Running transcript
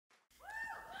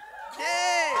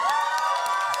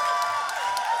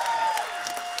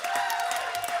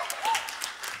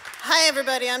Hi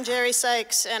everybody, I'm Jeri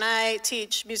Sykes and I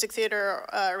teach music theater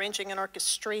arranging and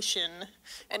orchestration.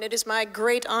 And it is my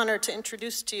great honor to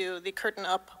introduce to you the Curtain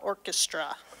Up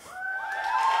Orchestra.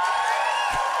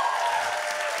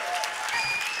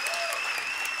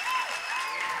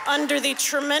 Under the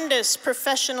tremendous,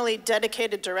 professionally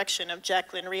dedicated direction of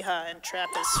Jacklyn, Riha, and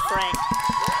Trappist Frank.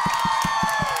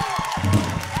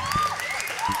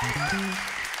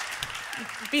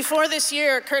 Before this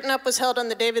year, Curtain Up was held on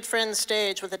the David Friends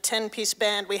stage with a 10-piece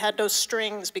band. We had no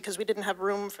strings because we didn't have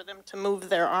room for them to move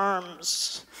their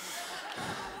arms.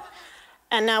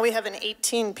 And now we have an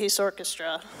 18-piece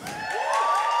orchestra.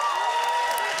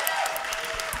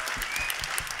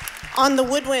 On the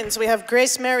woodwinds, we have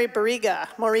Grace Mary Barriga,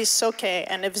 Maurice Soke,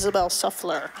 and Isabel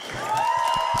Suffler.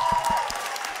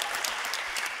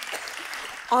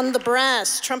 On the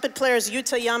brass, trumpet players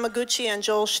Yuta Yamaguchi and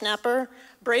Joel Schnapper.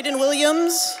 Braden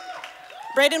Williams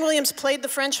played the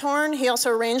French horn. He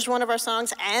also arranged one of our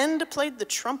songs and played the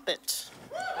trumpet.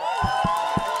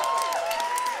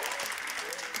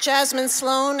 Jasmine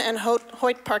Sloan and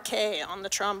Hoyt Parquet on the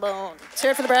trombone. Let's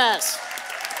hear it for the brass.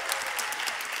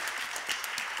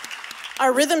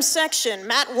 Our rhythm section,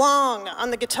 Matt Wong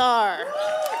on the guitar.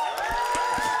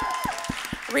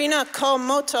 Rina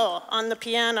Komoto on the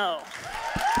piano.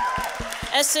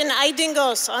 Essen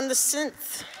Aidingos on the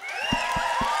synth.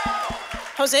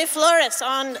 Jose Flores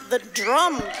on the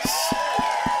drums.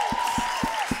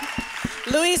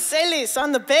 Luis Celis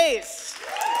on the bass.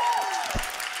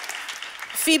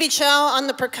 Phoebe Chow on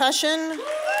the percussion.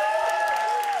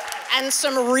 And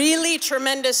some really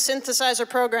tremendous synthesizer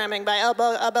programming by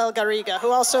Abel Garriga, who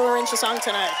also arranged the song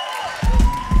tonight.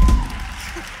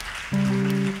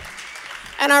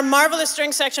 And our marvelous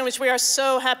string section, which we are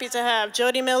so happy to have,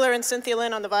 Jody Miller and Cynthia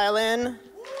Lynn on the violin.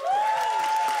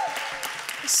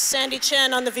 Sandy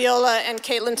Chen on the viola, and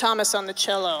Caitlin Thomas on the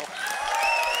cello.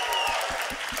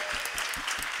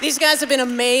 These guys have been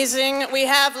amazing. We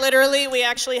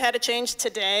actually had a change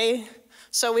today.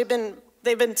 So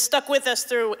they've been stuck with us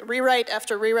through rewrite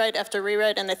after rewrite after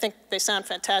rewrite, and I think they sound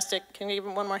fantastic. Can you give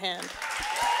them one more hand?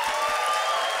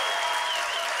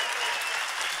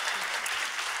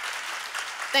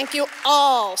 Thank you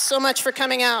all so much for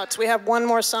coming out. We have one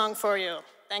more song for you.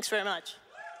 Thanks very much.